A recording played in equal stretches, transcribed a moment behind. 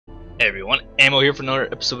Hey everyone, Ammo here for another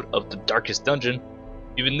episode of The Darkest Dungeon. If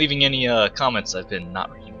you've been leaving any comments, I've been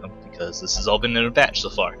not reading them because this has all been in a batch so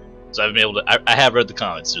far. So I haven't been able to. I have read the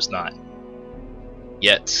comments, just not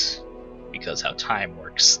yet, because how time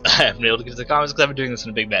works. I haven't been able to get to the comments because I've been doing this in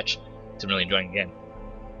a big batch. So I'm really enjoying it again.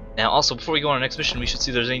 Now, also, before we go on our next mission, we should see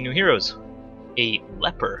if there's any new heroes. A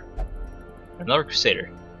leper, another crusader.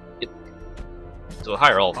 So we'll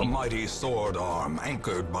hire all of them. A mighty sword arm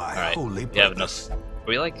anchored by Alright, holy we have purpose. enough. Are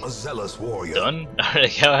we like A zealous warrior. done?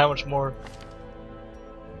 Alright, how much more?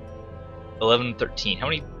 11, 13. How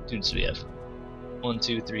many dudes do we have? 1,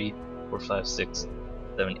 2, 3, 4, 5, 6,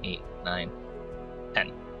 7, 8, 9, 10.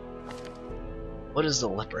 What does the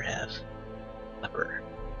leper have? Leper.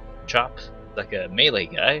 Chop. Like a melee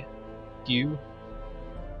guy. Hew.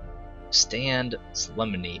 Stand.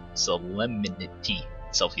 Solemnity.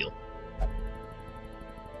 Self-heal.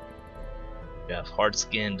 We have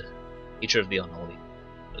hard-skinned. Nature of the Unholy.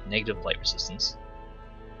 With negative light resistance.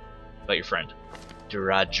 What about your friend?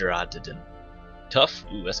 Durajradadin. Tough?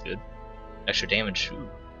 Ooh, that's good. Extra damage. Ooh.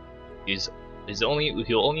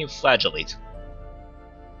 He'll only flagellate.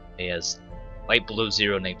 He has light below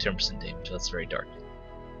 0, negative 10% damage. That's very dark.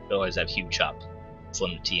 He'll always have Hew, Chop,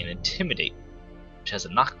 Solemnity, and Intimidate, which has a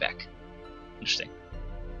knockback. Interesting.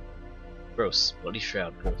 Gross. Bloody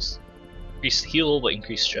Shroud. Gross. Increased heal, but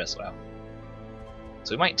increased stress. Wow.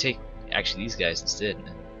 So we might take actually these guys instead.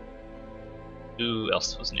 Who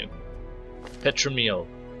else was new? Petramil,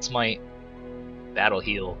 Smite, Battle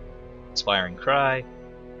Heal, Inspiring Cry,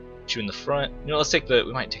 Shoot in the front. You know,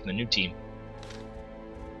 we might take the new team.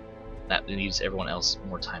 That leaves everyone else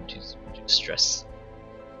more time to reduce stress.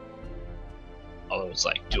 Although it's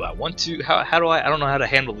like, do I want to? How do I don't know how to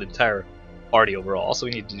handle the entire party overall. Also,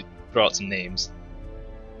 we need to throw out some names.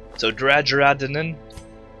 So Durajradadin,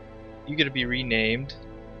 you get to be renamed.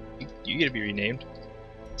 You get to be renamed.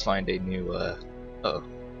 Let's find a new,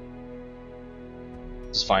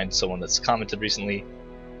 Just find someone that's commented recently.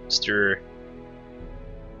 Mr.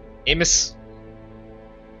 Amos?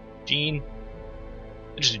 Gene?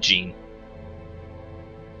 Just Gene.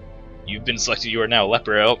 You've been selected. You are now a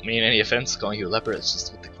leper. I don't mean any offense calling you a leper. It's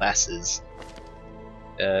just what the class is.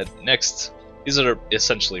 Next. These are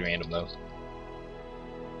essentially random, though.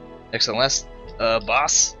 Next and last,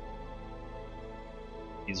 boss.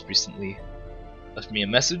 He's recently left me a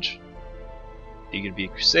message. You could be a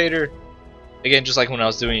crusader. Again, just like when I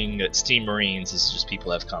was doing Steam Marines, this is just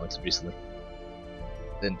people have commented recently.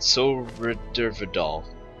 Then Sour Devil.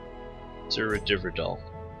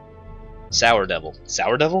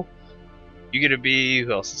 Sour Devil? You gonna be...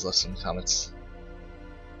 Who else has left some comments?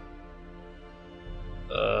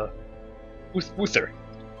 Wuther.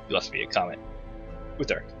 You left me a comment.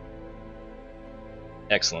 Wuther.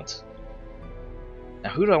 Excellent. Now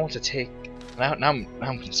who do I want to take? Now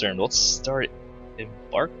I'm concerned. Let's start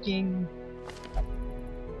embarking.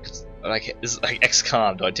 Like, this is like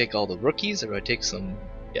XCOM. Do I take all the rookies or do I take some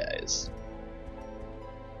guys?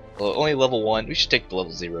 Well, only level 1. We should take the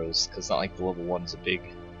level 0s because it's not like the level 1 is a big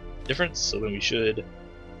difference. So then we should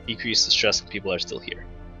decrease the stress when people are still here.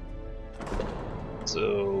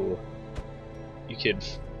 So you could.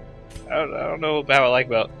 I don't know how I like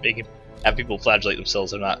about have people flagellate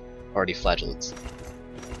themselves. They're not already flagellates.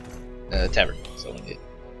 Tavern. So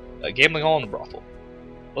gambling hall and a brothel.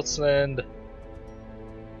 Let's send.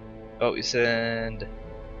 Oh, we send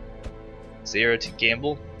Zara to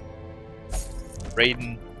gamble.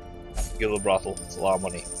 Raiden, get a little brothel. It's a lot of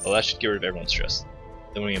money. Well, that should get rid of everyone's stress.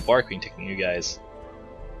 Then when we embark, we can take the new guys,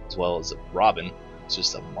 as well as Robin. It's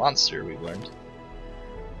just a monster, we've learned.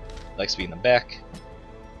 Likes to be in the back.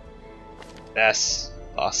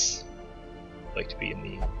 Boss. Like to be in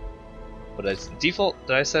the. But it's default.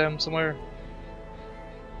 Did I set him somewhere?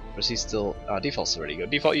 Or is he still? Default's already go.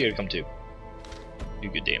 Default, you gotta come too. Do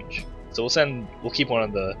good damage. So we'll keep one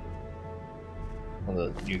of the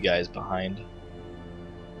new guys behind.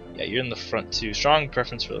 Yeah, you're in the front two. Strong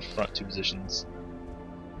preference for the front two positions.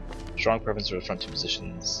 Strong preference for the front two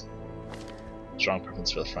positions. Strong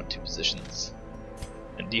preference for the front two positions.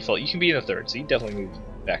 And default, you can be in the third, so you definitely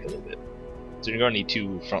move back a little bit. So you're gonna need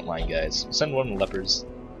 2 frontline guys. We'll send one of the lepers.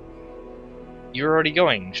 You're already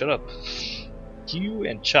going. Shut up. Hew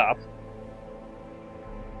and Chop.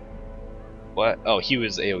 What? Oh, Hew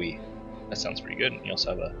is AoE. That sounds pretty good. You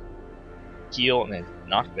also have a heal and a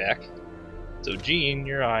knockback. So Gene,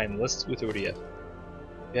 you're on. Let's with what do you have?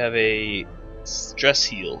 You have a stress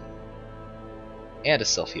heal and a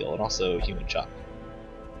self heal, and also human chop.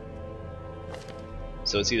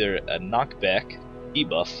 So it's either a knockback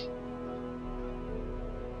debuff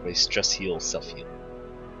or a stress heal, self heal.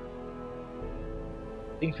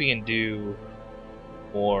 I think we can do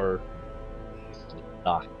more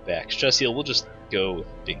knockback. Stress heal, we'll just go with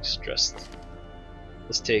being stressed.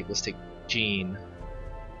 Let's take Gene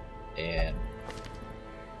and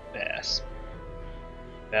Bass.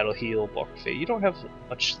 Battle heal, bulk fade. You don't have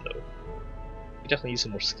much though. You definitely use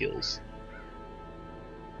some more skills.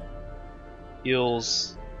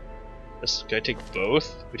 Heals. Can I take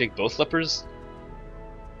both? We take both lepers?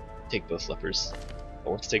 Take both lepers. I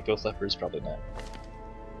want to take both lepers, probably not.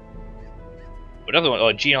 But another one,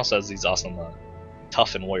 oh, Gene also has these awesome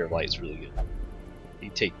tough and warrior light is really good.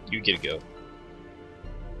 You get a go.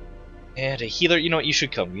 And a healer, you know what, you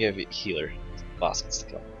should come. You have a healer. The boss gets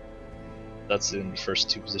to come. That's in the first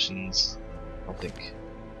two positions. I don't think.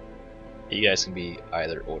 You guys can be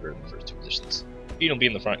either order in the first two positions. You don't be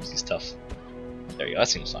in the front because he's tough. There you go, that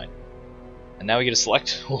seems fine. And now we get to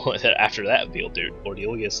select after that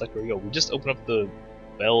ordeal, we get to select where we go. We just open up the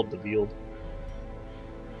Veld, the Veiled.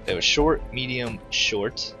 They have a short, medium,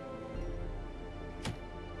 short.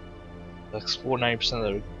 Explore 90%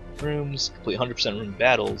 of the rooms, complete 100% room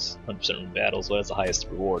battles. 100% room battles, what is the highest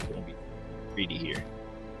reward? We're gonna be greedy here.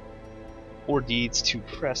 4 deeds, 2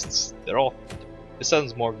 crests. They're all. This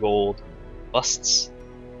sounds more gold. Busts,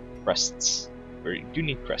 crests. We do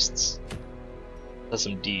need crests. That's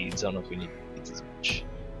some deeds. I don't know if we need deeds as much.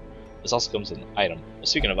 This also comes with an item. Well,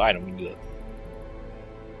 speaking of item, we need to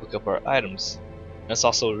look up our items. That's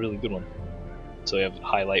also a really good one. So we have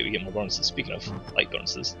highlight, we get more bonuses. Speaking of light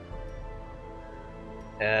bonuses,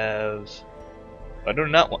 I don't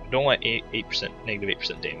want 8% negative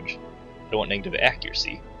 8% damage. I don't want negative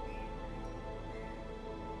accuracy.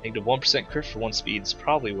 Negative 1% crit for 1 speed is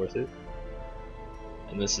probably worth it.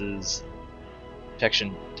 And this is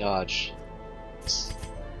protection, dodge.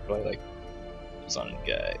 What do I like? It's on a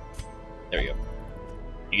guy. There we go.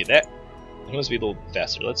 You get that? It must be a little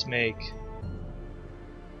faster. Let's make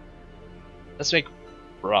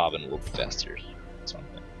Robin a little bit faster. That's one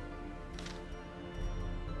thing.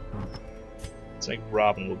 Let's make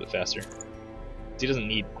Robin a little bit faster. He doesn't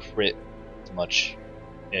need crit as much.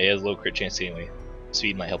 Yeah, he has low crit chance anyway.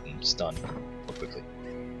 Speed might help him stun more quickly.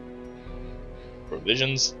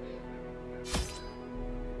 Provisions.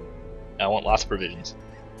 I want lots of provisions.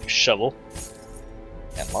 Shovel.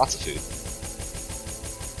 And lots of food.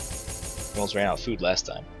 We almost ran out of food last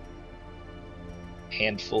time.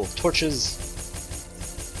 Handful of torches.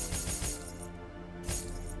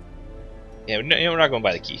 Yeah, we're not going to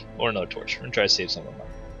buy the key or another torch. We're going to try to save some of them.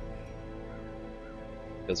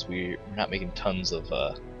 Because we're not making tons of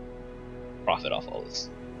profit off all this.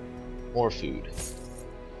 More food.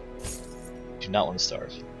 Do not want to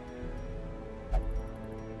starve.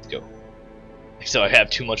 Let's go. So I have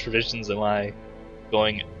too much provisions. Am I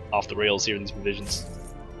going off the rails here in these provisions?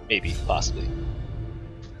 Maybe, possibly.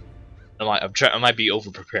 I might be over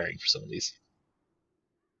preparing for some of these.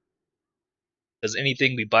 Because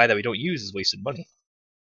anything we buy that we don't use is wasted money.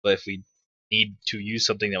 But if we need to use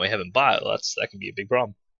something that we haven't bought, well, that can be a big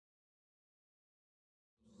problem.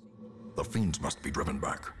 The fiends must be driven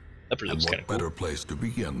back. That and what better place to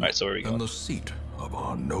begin so where are we than going? the seat of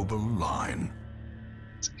our noble line.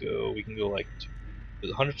 Let's go. We can go like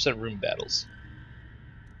with 100% room battles.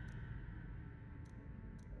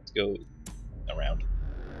 Let's go around.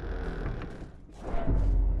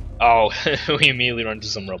 Oh, we immediately run into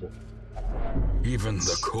some rubble. Even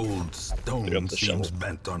the cold stone seems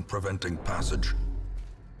bent on preventing passage.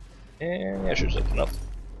 And yeah, sure, just open up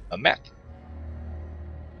a map.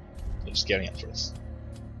 So just getting up for us.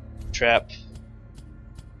 Trap,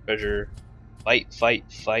 treasure,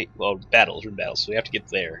 fight. Well, battles, room battles. So we have to get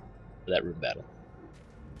there for that room battle.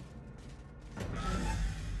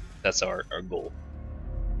 That's our goal.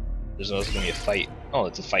 There's also going to be a fight. Oh,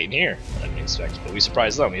 it's a fight in here. I didn't expect, but we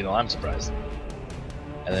surprised them. You know, I'm surprised.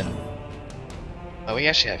 And then, oh, we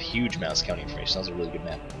actually have huge mouse counting information. That was a really good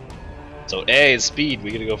map. So A is speed.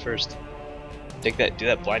 We gotta go first. Take that. Do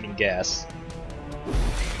that blinding gas.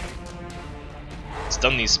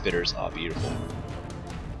 Stun these spitters. Oh, beautiful.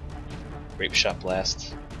 Grape shot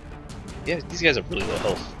blast. Yeah, these guys have really low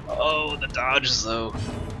health. Oh, the dodges though.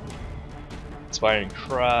 Inspiring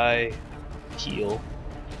cry, heal,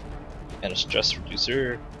 and a stress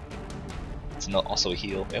reducer. It's also a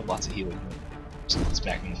heal. We have lots of healing. Just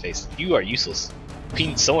smack me in the face. You are useless.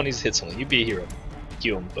 Someone needs to hit someone. You be a hero.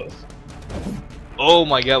 Kill them both. Oh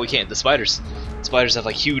my god, we can't. The spiders. Spiders have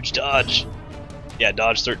like huge dodge. Yeah,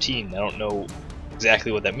 dodge 13. I don't know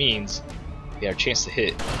exactly what that means. Yeah, our chance to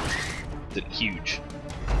hit is huge.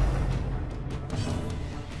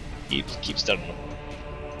 Keep stunning them.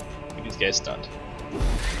 Keep these guys stunned.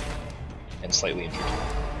 And slightly injured.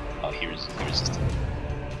 Oh, he resisted.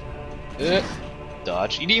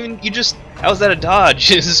 Dodge. How's that a dodge?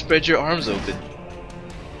 You just spread your arms open.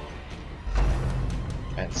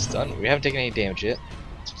 And stun. We haven't taken any damage yet.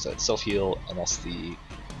 So that's self-heal, and that's the...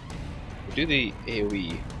 We'll do the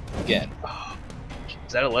AoE again. Oh,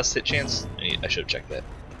 is that a less hit chance? I should have checked that.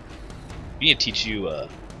 We need to teach you that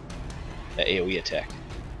AoE attack.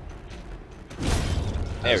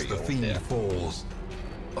 There As we the go. fiend falls,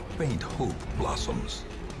 a faint hope blossoms.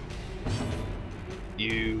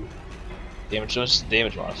 You damage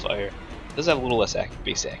modifier. Does have a little less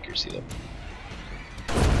base accuracy though.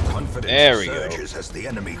 Confidence There we go. surges as the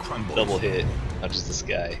enemy crumbles. Double hit. Not just this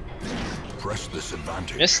guy. Press this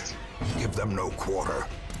advantage. Missed. Give them no quarter.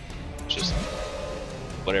 Just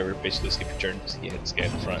whatever. Basically skip your turn. Just hit this guy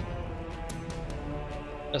in the front.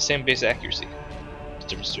 No, same base accuracy. The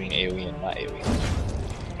difference between AoE and not AoE.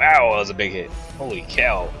 Wow, that was a big hit. Holy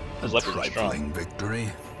cow. Those leopards are strong. Trifling victory,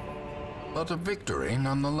 but a victory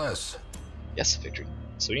nonetheless. Yes, victory.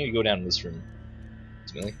 So we need to go down to this room.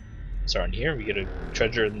 Ultimately. Start in here, we get a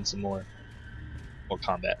treasure and some more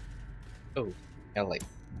combat. Oh, got like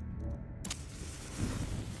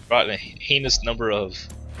brought a heinous number of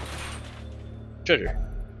treasure.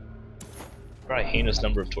 Brought a heinous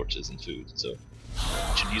number of torches and food, so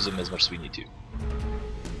we should use them as much as we need to.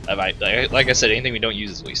 Like I said, anything we don't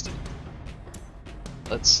use is wasted.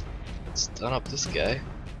 Let's stun up this guy.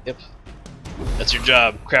 Yep. That's your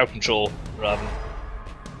job. Crowd control, Robin.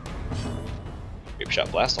 Grape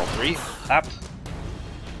shot blast, all three. Hop.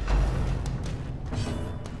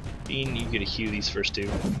 Bean, you get to heal these first two.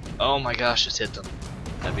 Oh my gosh, just hit them.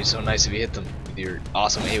 That'd be so nice if you hit them with your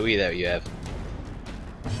awesome AoE that you have.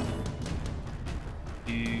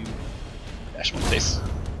 You bash him in the face.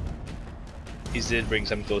 These did bring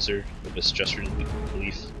them closer with a stress relief.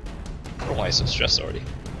 I don't know why I'm so stressed already.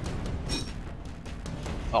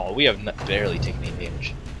 Oh, we have barely taken any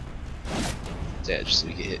damage. Yeah, just so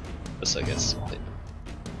we get hit. Let's get a small hit.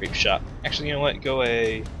 Grape shot. Actually, you know what? Go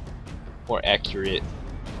a more accurate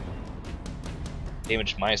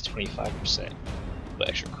damage minus 25%, but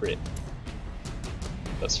extra crit.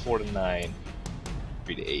 That's 4 to 9,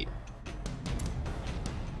 3 to 8,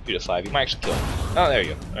 2 to 5. You might actually kill him. Oh, there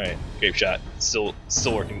you go. All right, grape shot. Still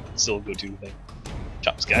working. Still a go-to thing.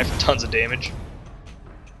 Chop this guy for tons of damage.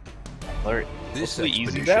 Alright, This easy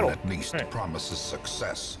expedition battle. at least Right. promises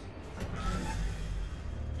success.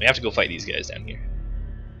 We have to go fight these guys down here.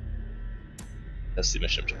 That's the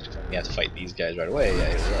mission objective. We have to fight these guys right away.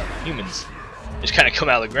 Yeah, humans. They just kind of come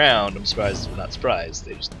out of the ground. I'm surprised. I'm not surprised.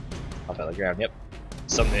 They just pop out of the ground. Yep.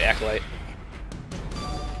 Summon the acolyte.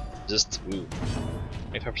 Just ooh.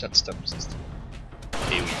 25% stun resist.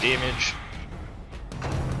 AoE damage.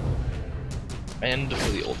 And for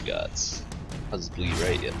the old gods. How's it bleed,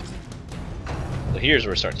 right? Yep. So here's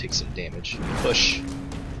where we're starting to take some damage. Push.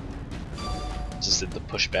 Just did the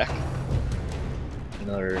push back.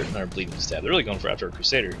 Another bleeding stab. They're really going for after a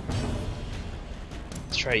Crusader.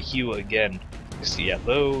 Let's try Hua again. See, yeah,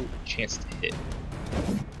 low chance to hit.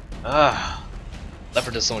 Ah,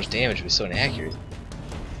 Leopard does so much damage, but it's so inaccurate.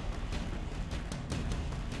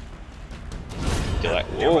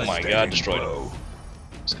 Oh my god, destroyed him.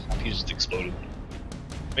 He just exploded.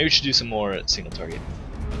 Maybe we should do some more at single target.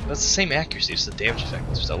 That's the same accuracy, it's the damage effect.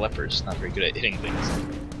 It's just a leopard is not very good at hitting things.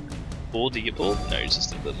 Pull, do you get pulled? No, you're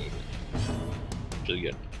just a good movement. It's really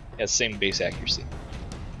good. Yeah, same base accuracy.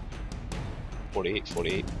 48,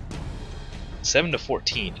 48. 7 to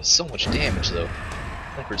 14 does so much damage though.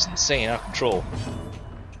 Leopard's insane, out of control.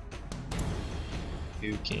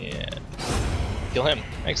 You can kill him.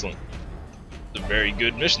 Excellent. It's a very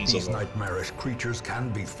good mission so These far. nightmarish creatures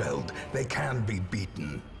can be felled. They can be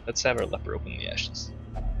beaten. Let's have our leper open the ashes.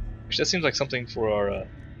 Actually, that seems like something for our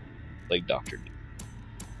leg doctor.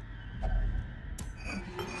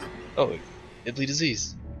 Oh, deadly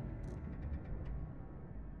disease.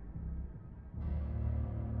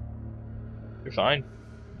 You're fine.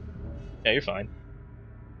 Yeah, you're fine.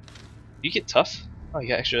 You get tough? Oh, you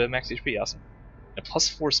got extra max HP, awesome. And plus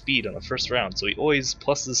 4 speed on the first round, so he always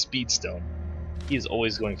pluses speed stone. He is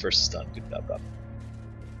always going first to stun. Good job, Rob.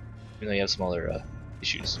 Even though you have some other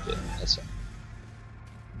issues, but that's fine.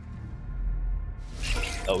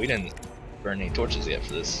 Oh, we didn't burn any torches yet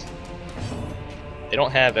for this. They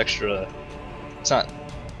don't have extra. It's not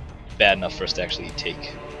bad enough for us to actually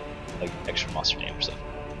take like extra monster damage stuff.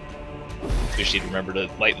 We just need to remember to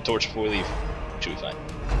light the torch before we leave. Should be fine.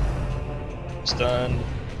 Stun.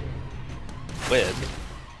 Web.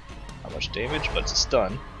 Not much damage, but it's a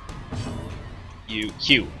stun. You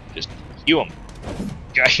Q. Just Q him.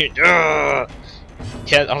 Can't. I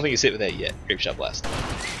don't think he's hit with that yet. Grape shot blast. A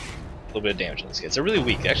little bit of damage on these guys. They're really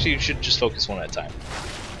weak. Actually, you should just focus one at a time.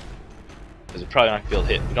 Because we're probably not going to be able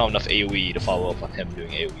to hit. We don't have enough AoE to follow up on him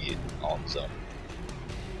doing AoE all on his own.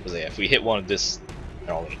 Because yeah, if we hit one of this,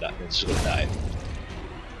 they're all going to die. It's just going to die.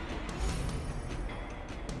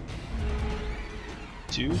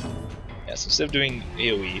 2. Yeah, so instead of doing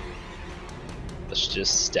AoE, let's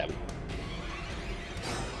just stab him.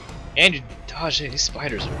 And you dodge. These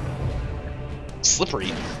spiders are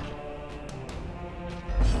slippery.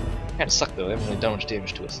 Kinda suck though, they haven't really done much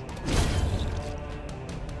damage to us.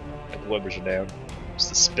 Like the webbers are down. Just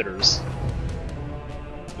the spitters.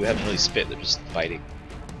 Who haven't really spit, they're just fighting.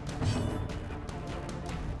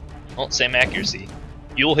 Well, same accuracy.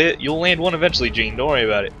 You'll land one eventually, Gene, don't worry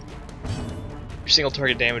about it. Your single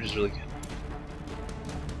target damage is really good.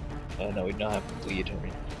 Oh no, we don't have bleed.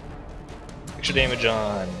 Extra damage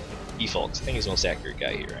on default, 'cause I think he's the most accurate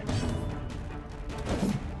guy here right now.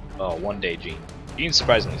 Oh, 1 day, Gene. Gene's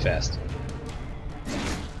surprisingly fast.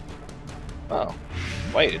 Oh,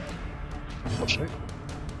 waited. Fortunate.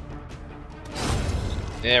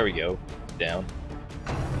 There we go. Down.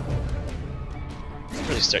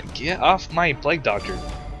 Really start. Get off my plague doctor.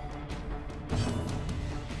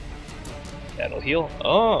 That'll heal.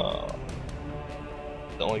 Oh.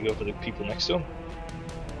 Don't only go for the people next to him.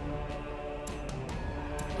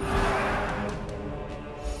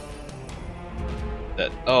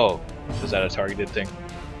 That. Oh. Was that a targeted thing?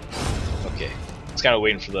 Okay. It's kind of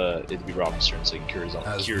waiting for it to be Robin's turn so he can cure his own.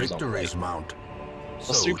 Victories mount.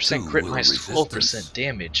 Plus 3% crit minus 12%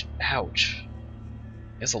 damage. Ouch.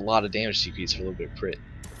 That's a lot of damage CPs for a little bit of crit.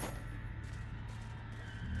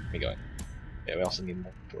 Where are we going? Yeah, we also need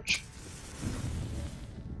more torch.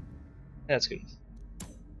 Yeah, that's good.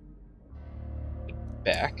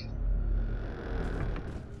 Back.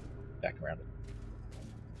 Back around it.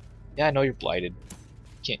 Yeah, I know you're blighted.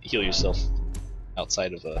 You can't heal yourself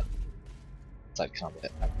outside of outside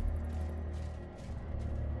combat.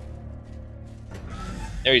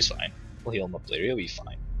 There, he's fine. We'll heal him up later. He'll be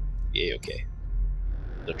fine. Yeah, okay.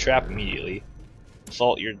 So trap immediately.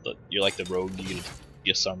 Default, you're like the rogue. You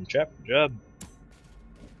just on the trap. Good job.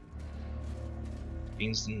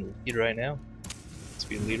 Bean's in the lead right now. Let's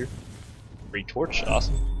be the leader. Free torch,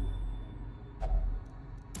 awesome.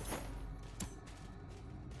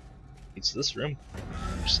 Leads to this room.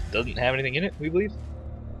 Just doesn't have anything in it, we believe.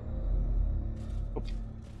 Oh.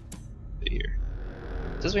 Here.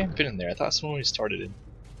 It says we haven't been in there. I thought that's when we started in.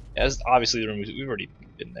 Yeah, that's obviously the room we've already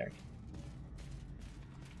been there.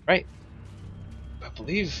 Right. I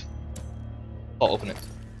believe. I'll open it.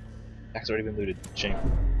 Back's already been looted. Shame.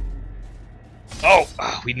 Oh!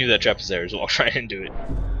 We knew that trap was there, so I'll try and do it.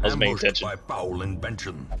 I was paying attention. By foul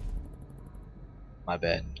invention. My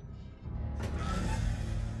bad.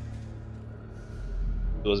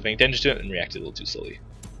 I was paying attention to it and reacted a little too slowly.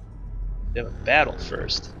 We have a battle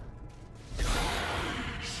first.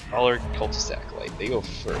 Caller, Cultist Acolyte. They go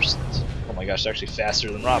first. Oh my gosh, they're actually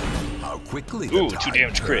faster than Robin. How quickly? Ooh, 2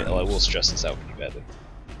 damage crit. Oh, I will stress this out pretty badly.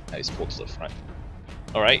 Nice, pull to the front.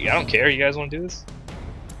 Alright, I don't care. You guys want to do this?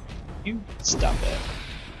 You stop that.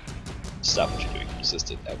 Stop what you're doing.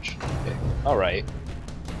 Resisted. Ouch. Okay. Alright.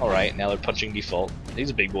 Alright, now they're punching default. He's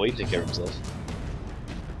a big boy. He can take care of himself.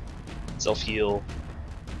 Self heal.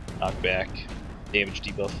 Knockback. Damage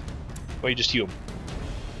debuff. Or you just heal him.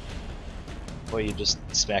 Or you just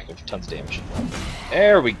smack him for tons of damage.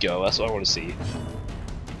 There we go. That's what I want to see.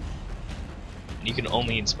 And you can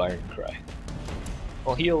only inspire and cry.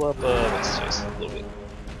 I'll heal up what's his face a little bit.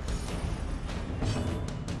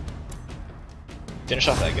 Finish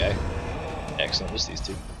off that guy. Excellent, just these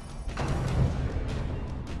two.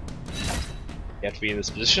 You have to be in this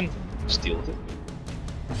position, just deal with it.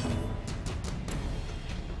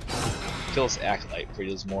 Kill this Acolyte before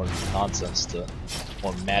he does more nonsense to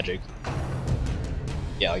more magic.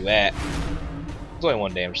 Yeah, like that. It's only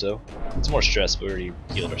 1 damage though. It's more stress, but we already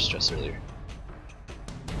healed our stress earlier.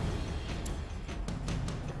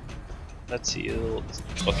 Let's heal.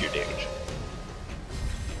 Buff your damage.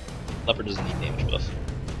 Leopard doesn't need damage buff.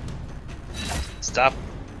 Stop.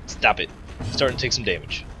 Stop it. Starting to take some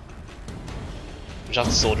damage. Finish off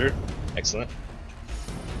the soldier. Excellent.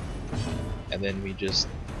 And then we just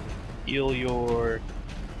heal your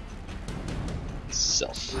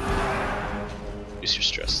self. Reduce your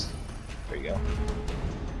stress. There you go.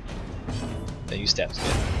 Then you stab again.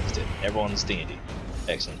 That's it. Everyone's D&D.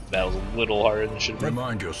 Excellent. That was a little harder than it should have been.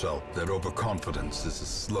 Remind yourself that overconfidence is a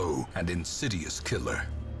slow and insidious killer.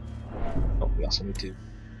 Oh, we also need to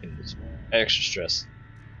extra stress.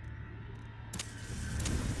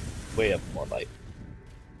 Way up more light.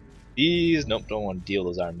 These, nope, don't want to deal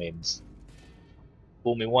those Iron Maidens.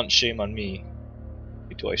 Fool me once, shame on me.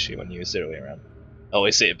 Be twice, shame on you. It's the other way around. I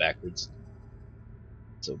always say it backwards.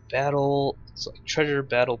 So battle, it's like treasure,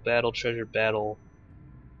 battle, battle, treasure, battle.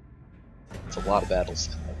 It's a lot of battles.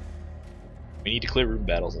 We need to clear room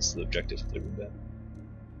battles, that's the objective, clear room battle.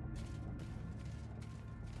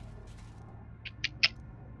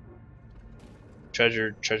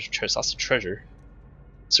 Treasure, treasure, treasure, lots of treasure.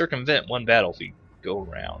 Circumvent one battle if we go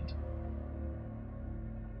around.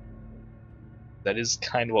 That is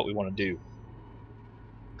kind of what we want to do.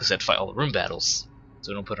 Because we have to fight all the room battles,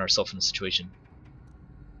 so we don't put ourselves in a situation.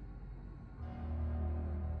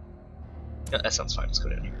 Yeah, that sounds fine, let's go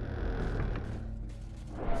down here.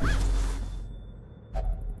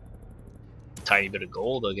 Tiny bit of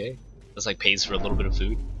gold, okay. That's like pays for a little bit of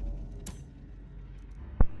food.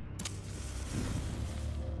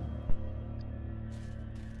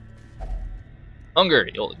 Hunger!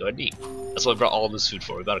 You'll go ahead and eat. That's what I brought all this food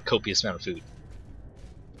for. We brought a copious amount of food.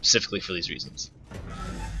 Specifically for these reasons.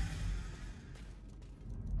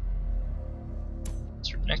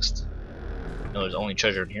 So next. No, there's only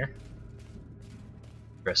treasure in here.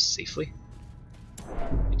 Rest safely.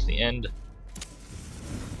 Get to the end.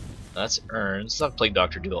 That's urns. Let's not Plague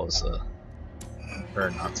Doctor do all this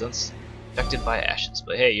urn nonsense. Affected by ashes,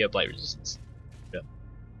 but hey, you have blight resistance. Yep.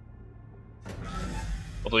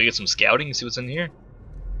 Hopefully we get some scouting and see what's in here.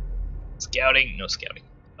 Scouting? No scouting.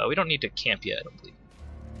 We don't need to camp yet, I don't believe.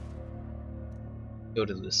 Go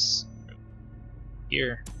to this room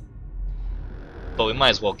here. But we might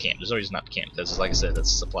as well camp. There's no reason not to camp, because like I said,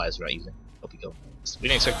 that's supplies we're not using. Hope we go. We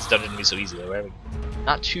didn't expect this dungeon to be so easy though. We're having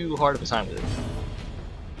not too hard of a time with it.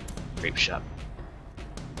 Grape shop.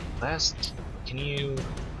 Last, can you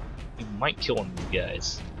might kill one of these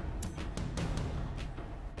guys.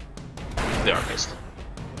 The archist.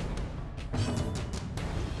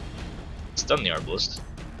 Stun the arbalist.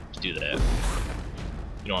 To do that.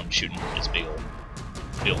 You know I'm shooting this big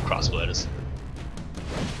old crossbow at us.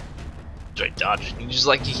 Try dodge. You just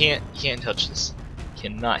like you can't touch this. You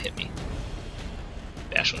cannot hit me.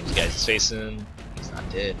 Bash one of these guys is facing. He's not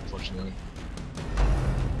dead, unfortunately.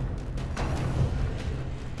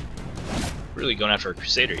 Really going after a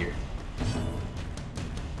crusader here.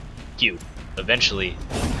 Q. Eventually.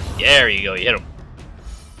 Yeah, there you go, you hit him.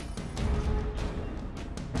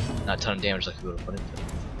 Not a ton of damage like we would have put into.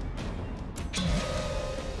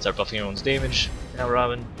 Start buffing everyone's damage. Now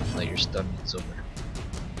Robin, let your stun it's over.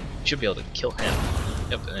 You should be able to kill him.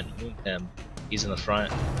 Yep, and then wound him. He's in the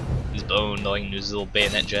front. He's bone, knowing his little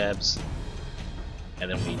bayonet jabs. And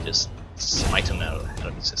then we just smite him out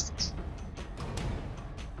of existence.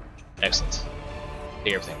 Excellent.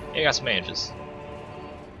 Take everything. Hey, got some bandages.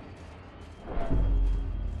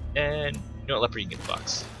 And you know what, leper, you can get the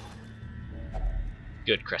box.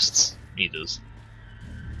 Good crests. Need those.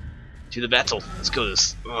 To the battle. Let's go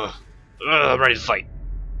this. I'm ready to fight.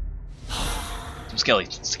 Some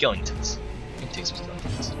skeletons. We can take some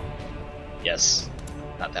skeletons. Yes.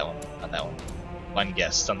 Not that one. Not that one. One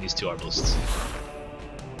guess. Stun these two arbalists.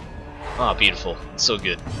 Oh, beautiful. It's so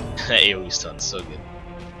good. That AoE stun, so good.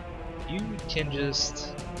 You can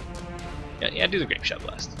just... Yeah, do the grape shot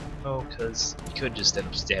blast. Oh, because you could just end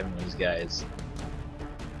up stabbing those guys.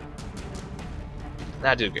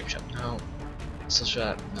 Nah, do a grape shot. No. Pistol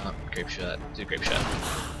shot. No. Grape shot. Do a grape shot.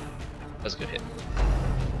 That's a good hit.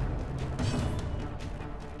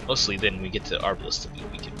 Mostly then we get to arbalist to be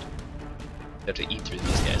weakened. We have to eat through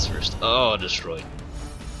these guys first. Oh, destroyed.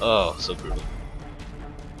 Oh, so brutal.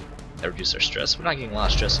 That reduced our stress. We're not getting a lot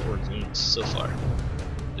of stress or wounds so far.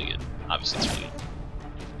 Really good. Obviously it's really good.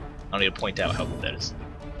 I don't need to point out how good that is.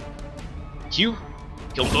 Hugh?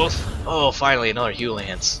 Kill them both? Oh, finally another Hugh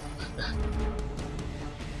Lance.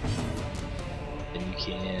 Then you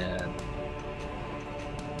can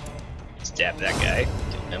stab that guy,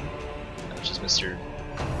 kill him. Which is Mr.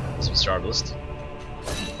 Arbalist.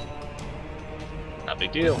 Not a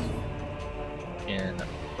big deal. And I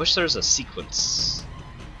wish there was a sequence.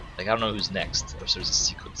 Like, I don't know who's next. I wish there was a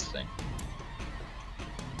sequence thing.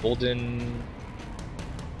 Golden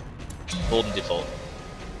default.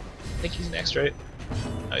 I think he's next, right?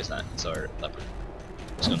 No, he's not. It's our leper.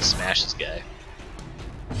 I'm just gonna smash this guy.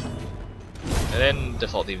 And then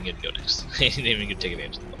default didn't even get to go next. He didn't even get to take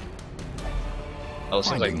advantage of the button. Oh, it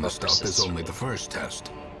seems like the stuff is only the first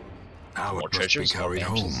test. Now more it must treasures, be carried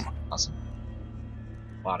home. Awesome.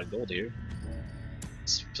 A lot of gold here.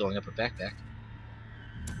 It's filling up our backpack.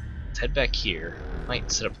 Let's head back here.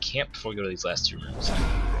 Might set up camp before we go to these last two rooms.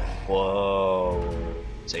 Whoa.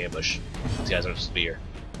 It's an ambush. These guys aren't supposed to be here.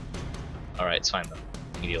 Alright, it's fine though.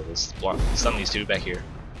 We can deal with this. Block. Stun these two back here.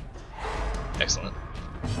 Excellent.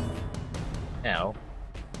 Now,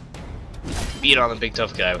 beat on the big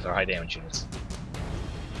tough guy with our high damage units.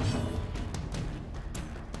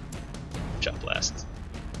 Shot blast.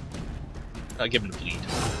 I'll give him the bleed.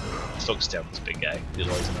 Let's focus down this big guy. He's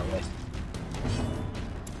always in our way.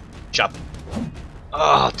 Chop.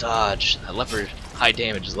 Oh, dodge. That leopard, high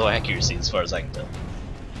damage is low accuracy as far as I can tell.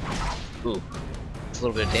 Ooh. It's a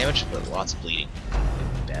little bit of damage, but lots of bleeding.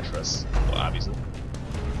 Bad for us, well, obviously.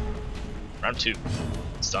 Round 2.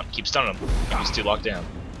 Stun. Keep stunning them. Keep these two locked down.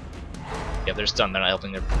 Yeah, they're stunned. They're not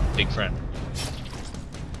helping their big friend.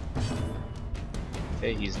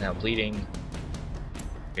 Okay, he's now bleeding.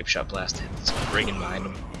 Grape shot blast hits Reagan behind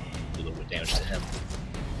him. Do a little bit of damage to him.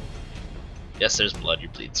 Yes, there's blood. Your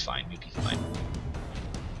bleed's fine. You'll be fine.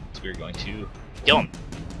 So we're going to kill him.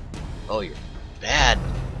 Oh, you're bad.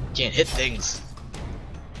 You can't hit things.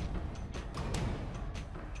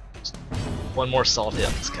 Just one more solid hit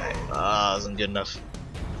on this guy. Ah, isn't good enough.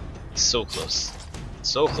 So close.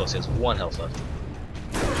 So close. He has 1 health left.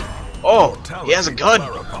 Oh, he has a gun.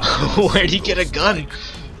 Where'd he get a gun?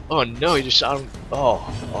 Oh no, he just shot him. Oh,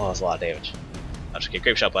 that's a lot of damage. I'll just get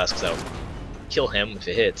grape shot blast because that'll kill him if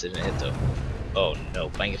it hits. It didn't hit though. Oh no,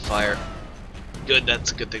 blanket fire. Good,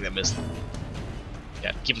 that's a good thing that missed.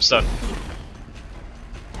 Yeah, keep him stunned.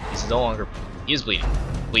 He's no longer. He is bleeding.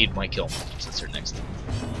 Bleed might kill him since they're next.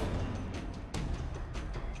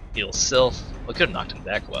 Heal self. I could have knocked him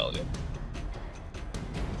back a while ago.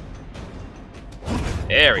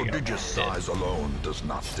 There we go. Prodigious size alone does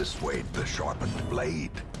not dissuade the sharpened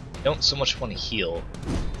blade. Don't so much want to heal.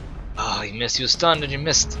 Ah, you missed. He was stunned and you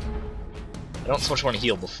missed. I don't so much want to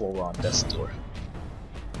heal before we're on death's door.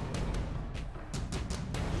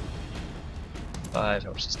 5, how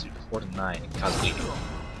much does this do? 4 to 9. It causes bleeding.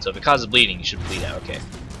 So if it causes bleeding, you should bleed out. Okay.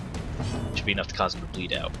 Should be enough to cause him to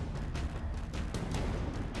bleed out.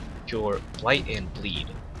 Cure blight and bleed.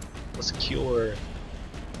 What's a cure?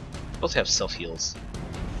 Both have self heals.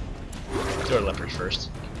 Do our leopard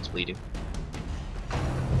first. He's bleeding.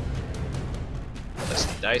 Place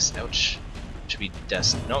some dice. Ouch. Should be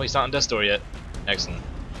death. No, he's not on death's door yet. Excellent.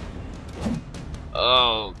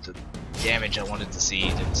 Oh, the damage I wanted to see.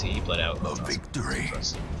 Didn't see. He bled out. A victory.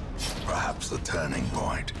 Perhaps the turning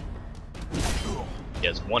point. He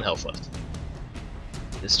has 1 health left.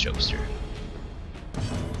 This jokester.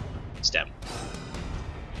 Stab him.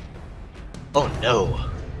 Oh no!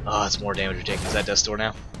 Oh, it's more damage we're taking. Is that death's door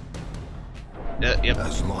now? Yep.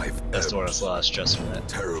 As life Death's door has a lot of stress from that.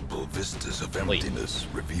 Terrible vistas of emptiness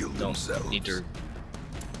reveal themselves. Need to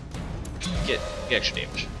get extra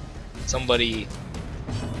damage. Somebody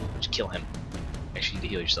just kill him. Actually, you need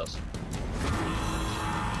to heal yourself.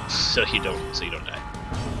 So you don't die.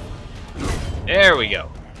 There we go.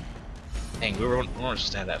 Dang, we weren't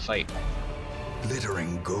supposed to have that fight.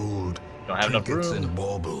 Glittering gold. Don't have enough room. And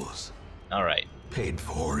baubles. Alright. Paid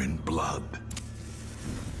for in blood.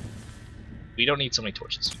 We don't need so many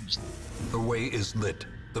torches. The way is lit.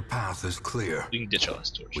 The path is clear. We can ditch our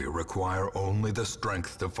last torch. We require only the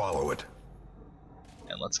strength to follow it.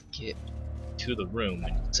 And let's get to the room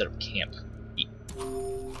and set up camp.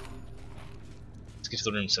 Let's get to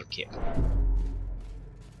the room and set up camp.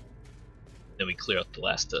 Then we clear out the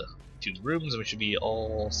last 2 rooms and we should be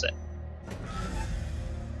all set.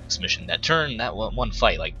 This mission, that turn, that one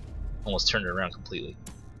fight, like, almost turned it around completely.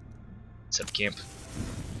 Set up camp.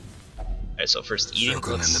 Alright, so first eating.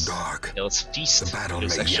 Circle in the dark. Yeah, let's feast. The battle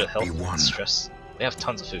Gives may extra yet health be won. and stress. We have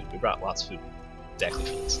tons of food. We brought lots of food. Exactly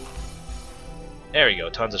for this. There we go,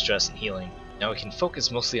 tons of stress and healing. Now we can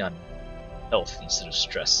focus mostly on health instead of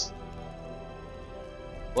stress.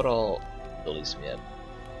 What all abilities do we have?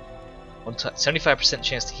 75%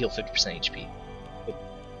 chance to heal 50% HP. Good.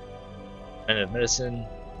 Preventative medicine,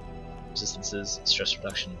 resistances, stress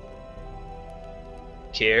reduction.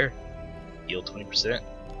 Care, heal 20%.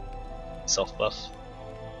 Self buff.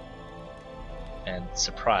 And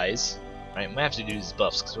surprise. Right, we might have to do these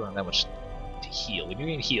buffs because we don't have that much to heal. We do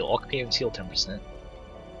need to heal. All companions heal 10%.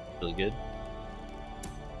 Really good.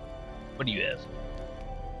 What do you have?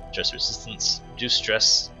 Stress resistance. Reduce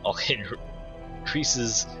stress. All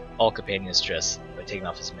increases all companion stress by taking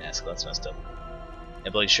off his mask. That's messed up.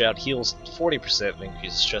 Ability Shroud heals 40% but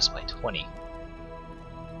increases stress by 20.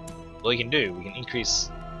 What we can do, we can increase.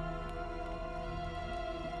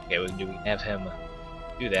 Okay, we can have him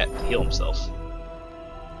do that to heal himself.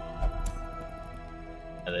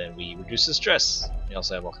 And then we reduce the stress. We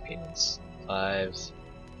also have all companions. 5.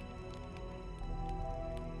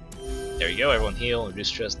 There you go, everyone heal, reduce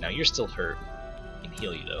stress. Now you're still hurt. We can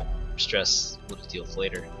heal you though. Stress, we'll just deal with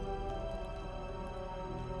later.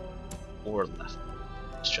 4 left.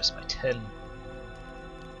 Stress by 10.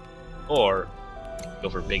 Or go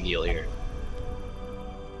for a big heal here.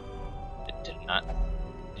 It did not.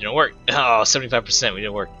 It didn't work. Oh, 75%. We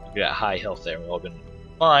didn't work. We got high health there. We've all been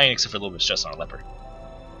fine except for a little bit of stress on our leopard.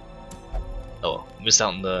 Oh, missed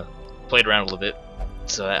out on the... Played around a little bit.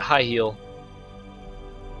 So at high heal,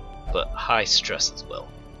 but high stress as well.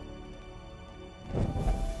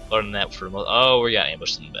 Other than that, for most... Oh, we got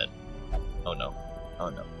ambushed in the bed. Oh no. Oh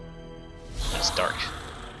no. It's dark.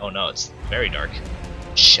 Oh no, it's very dark.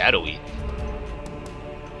 Shadowy.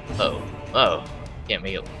 Oh. Oh. Can't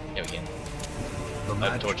make it. Yeah, we can. The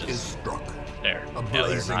match torches. is struck. There. A No, they're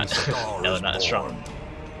blazing not. star No, is they're not strong.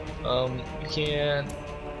 You can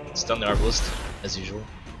stun the arbalist, as usual.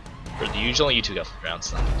 For the usual, you two got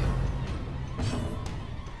rounds, not a big deal.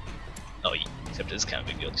 Oh, except it's kind of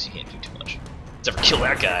a big deal because you can't do too much. Except for kill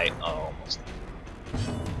that guy. Oh, almost.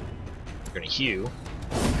 You're gonna heal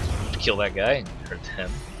to kill that guy and hurt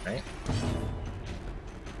him, right?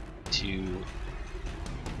 To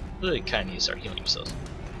really kind of need to start healing yourself,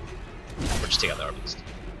 or just take out the arbalist.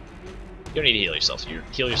 You don't need to heal yourself. You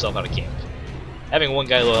heal yourself out of camp. Having one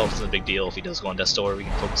guy low health is a big deal. If he does go on Death's Door, we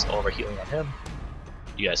can focus all of our healing on him.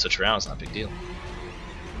 You guys switch around, it's not a big deal.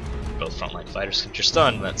 Both frontline fighters, if you're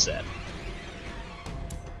stunned, that's sad.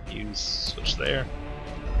 You switch there.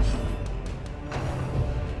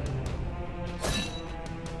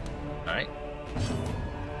 Alright.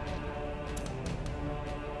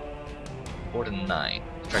 4 to 9.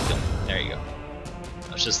 Try killing him. There you go.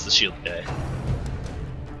 That's just the shield guy.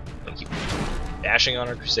 Don't keep bashing on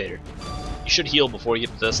our Crusader. You should heal before you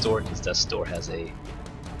get to Death's Door, because Death's Door has a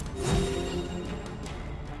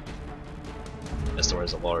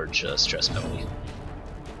large stress penalty.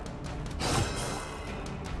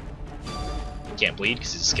 Can't bleed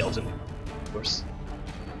because he's a skeleton, of course.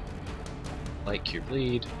 Light cure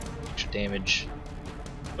bleed, extra damage.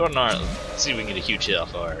 Go on our, let's see if we can get a huge hit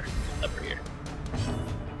off our leper here.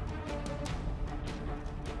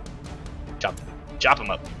 Chop him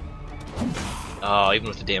up. Oh, even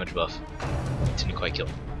with the damage buff, didn't quite kill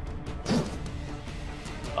him.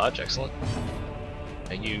 Dodge, excellent.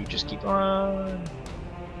 And you just keep on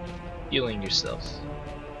healing yourself.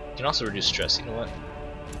 You can also reduce stress. You know what?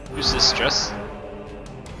 Reduce this stress.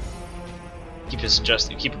 Keep his stress.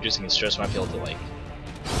 Keep reducing his stress. We might be able to like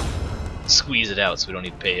squeeze it out, so we don't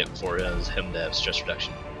need to pay it for him to have stress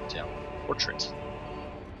reduction. Yeah. Portrait.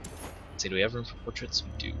 Let's see, do we have room for portraits?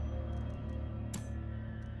 We do.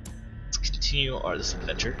 Let's continue this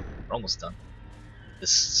adventure. We're almost done.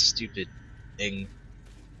 This stupid thing.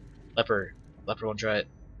 Leper won't try it.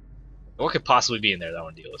 What could possibly be in there that I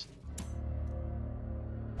want to deal with?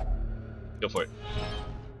 Go for it.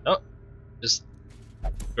 Oh, just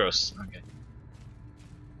gross. Okay.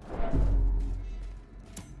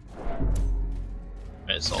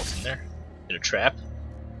 Alright, assault in there. Hit a trap.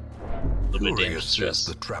 A little bit of damage stress.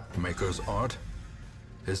 The trap maker's art.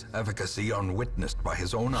 His efficacy unwitnessed by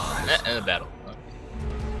his own eyes. And a battle.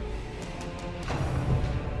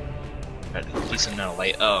 Alright, decent amount of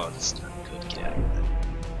light. Oh, that's not good. Get out of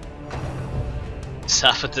here.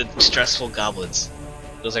 Stop with the stressful goblins.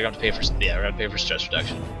 Feels like I have to pay for. Yeah, we're gonna pay for stress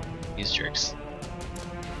reduction. These jerks.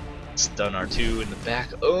 Stun R2 in the back.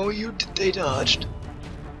 Oh, they dodged.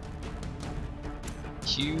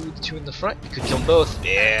 Q the 2 in the front. You could kill them both.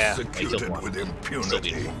 Yeah, I killed one. With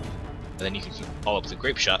impunity. And then you can follow up with a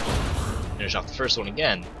grape shot. Finish off the first one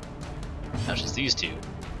again. Now it's just these two.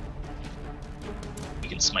 We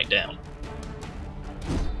can smite down.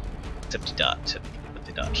 Except he dodged. But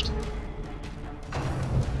they dodged.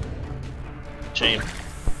 Shame.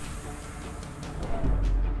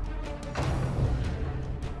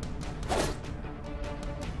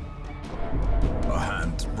 A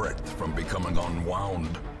hand's breadth from becoming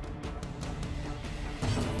unwound.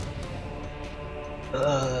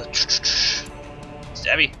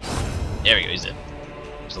 Stabby. There we go, he's dead.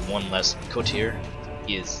 There's the one less courtier.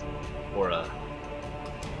 He is for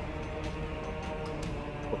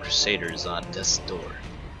Crusaders on Death's Door.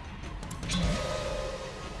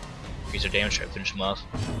 Increase our damage, try to finish him off.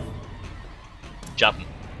 Chop him.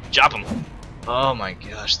 Chop him! Oh my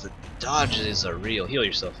gosh, the dodges are real. Heal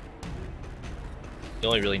yourself. You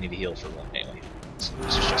only really need to heal for one anyway. So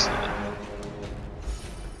just a little bit.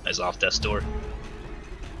 Nice off Death's Door.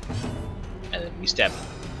 And then we stab him.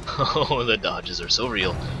 Oh, the dodges are so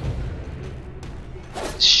real.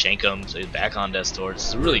 Shank him, so he's back on Death's Door. This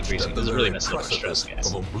is really greasy. This is really messing up our stress,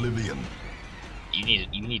 guys. Of oblivion. You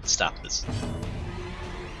need to stop this.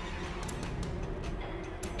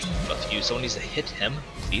 But if someone needs to hit him,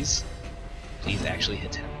 please actually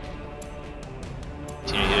hit him.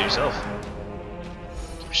 Continue to heal yourself.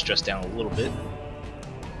 Keep your stress down a little bit.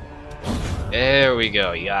 There we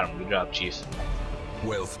go. You got him. Good job, Chief.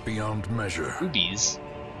 Wealth beyond measure. Rubies.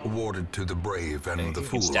 Awarded to the brave and the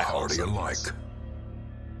foolhardy alike.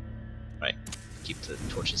 Right. Keep the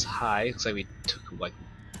torches high. Looks like we took like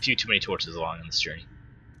A few too many torches along on this journey.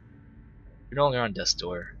 You're no longer on death's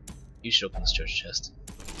door. You should open this treasure chest.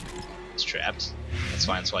 It's trapped. That's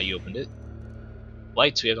fine, that's why you opened it.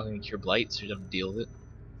 Blights, we have nothing to cure blight, so you don't have to deal with it.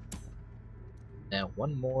 Now,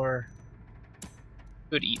 one more.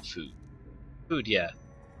 Could eat food. Food, yeah.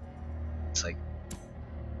 It's like.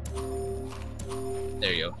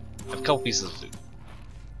 There you go. I have a couple pieces of food.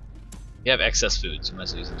 You have excess food, so you might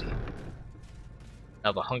as well use it to eat. Now,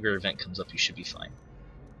 if a hunger event comes up, you should be fine.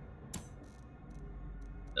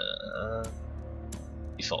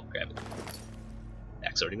 Default, grab it.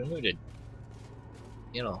 Back's already been looted.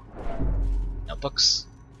 You know. Now, books.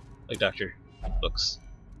 Like Doctor, books.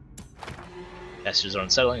 Passages are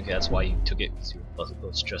unsettling, okay, that's why you took it, because you were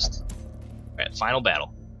both stressed. Alright, final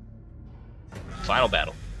battle. Final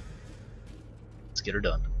battle. Let's get her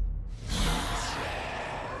done.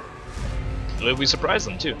 We surprised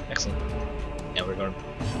them too. Excellent. And we're going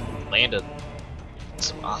to land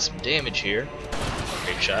some awesome damage here.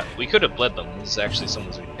 Great shot. We could have bled them. This is actually some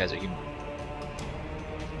of those guys are human.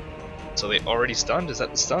 So they already stunned? Is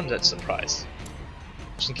that the stun? That's surprise.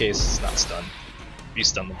 Just in case it's not stunned.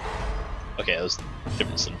 Restun them. Okay, that was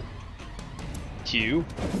different stun. Q.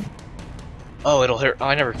 Oh, it'll hurt. Oh,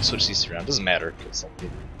 I never switched these around. Doesn't matter because they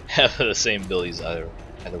have the same abilities either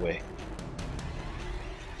way.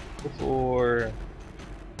 Before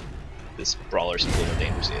this brawler seems a little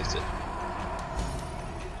dangerous against it.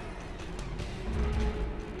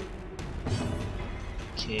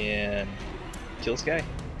 Can kill this guy?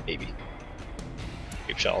 Maybe.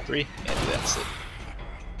 Give shot all three and do that instead.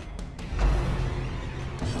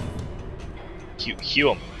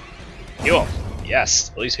 Heal him. Heal him.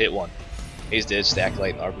 Yes, at least hit one. He's dead. Just the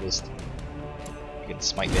Acolyte and Arbalist. You can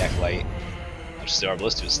smite the Acolyte. Not just the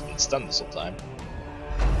Arbalist who's been stunned this whole time.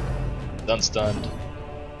 Done stunned.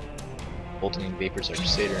 Bolting Vapor Sergeant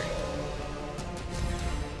Crusader.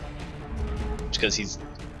 Just because he's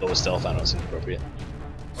low stealth, I don't know, seems appropriate.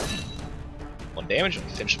 1 damage and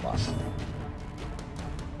we finish him off.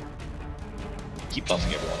 Keep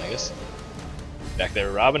buffing everyone, I guess. Back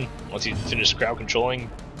there, Robin. Once you finish crowd controlling,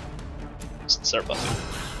 start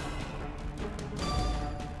buffing.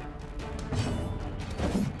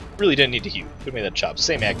 Really didn't need to heal. Could have made that chop.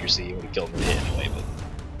 Same accuracy, you would have killed him with a hit anyway, but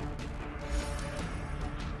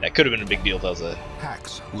that could have been a big deal if that was a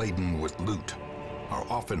packs laden with loot are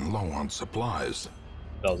often low on supplies.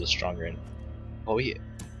 That was a stronger end. Oh yeah.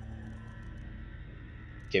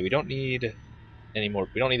 Okay, we don't need any more.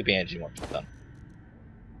 We don't need the bandage anymore. We're done.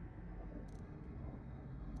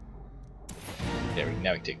 There,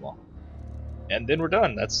 now we can take them all. And then we're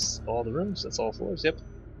done. That's all the rooms. That's all floors. Yep.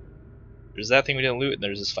 There's that thing we didn't loot, and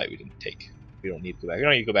there's this fight we didn't take. We don't need to go back. We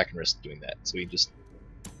don't need to go back and risk doing that. So we can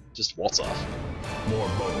just waltz off. More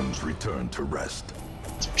bones return to rest.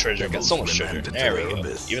 Some treasure. Got so much treasure. There we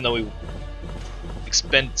go. Even though we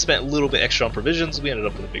spent a little bit extra on provisions, we ended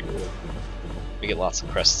up with a big reward. We get lots of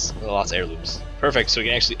crests, lots of heirlooms. Perfect. So we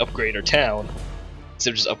can actually upgrade our town instead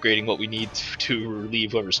of just upgrading what we need to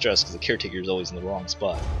relieve whoever's stressed, because the caretaker is always in the wrong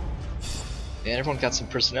spot. And everyone got some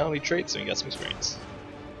personality traits, and we got some experience.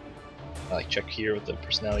 I like check here what the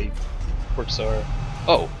personality quirks are.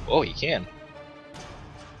 Oh, you can.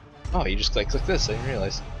 Oh, you just click this. I didn't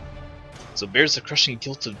realize. So bears the crushing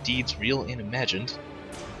guilt of deeds real and imagined.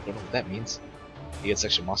 Don't know what that means. He gets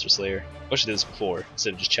extra monster slayer. I wish I did this before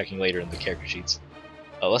instead of just checking later in the character sheets.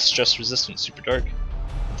 Less stress resistant, super dark.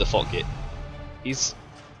 Default kit. He's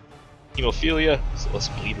hemophilia, so less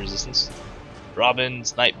bleed resistance.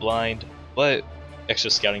 Robin's night blind, but extra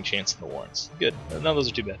scouting chance in the warrants. Good. None of those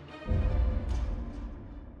are too bad.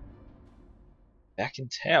 Back in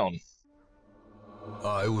town.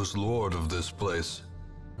 I was lord of this place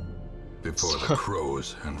before the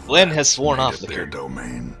crows and Glenn has sworn off the their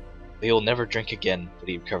domain. They will never drink again, but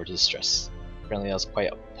he recovered his stress. Apparently that was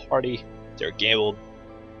quite a party. They were gambled.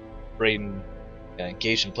 Braden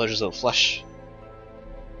engaged in pleasures of the flesh.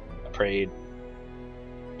 I prayed.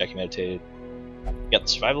 Jackie meditated. We got the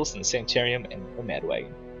survivalist in the sanitarium and the mad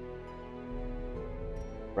wagon.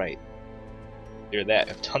 Right. Clear that. I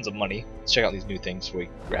have tons of money. Let's check out these new things before we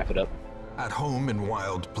wrap it up. At home in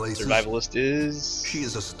wild places, Survivalist is... she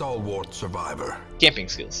is a stalwart survivor. Camping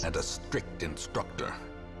skills. And a strict instructor.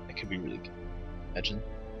 That could be really good. Imagine.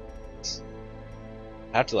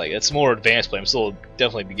 I have to it's more advanced play. I'm still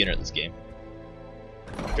definitely a beginner at this game.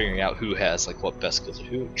 Figuring out who has what best skills.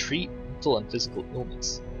 Who treat mental and physical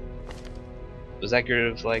illness. Does that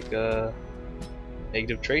give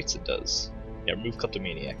negative traits? It does. Yeah, remove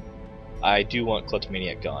kleptomaniac. I do want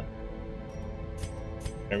kleptomaniac gone.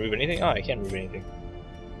 Can I remove anything? Oh, I can't remove anything.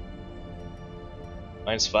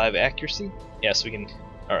 -5 accuracy? Yes, we can.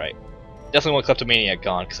 Alright. Definitely want Kleptomaniac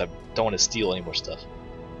gone because I don't want to steal any more stuff.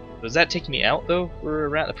 Does that take me out though for a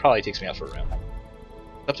round? That probably takes me out for a round.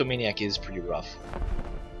 Kleptomaniac is pretty rough.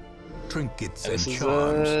 Trinkets and and this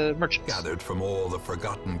charms is merchants. gathered from all the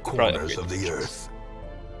forgotten corners of the earth.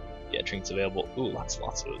 Yeah, trinkets available. Ooh, lots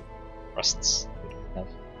of rusts.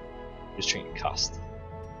 Just trinket cost.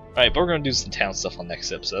 Alright, but we're going to do some town stuff on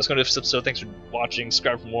next episode. That's going to do this episode. Thanks for watching.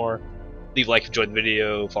 Subscribe for more. Leave a like if you enjoyed the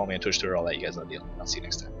video. Follow me on Twitch, Twitter, all that. You guys know the deal. I'll see you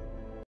next time.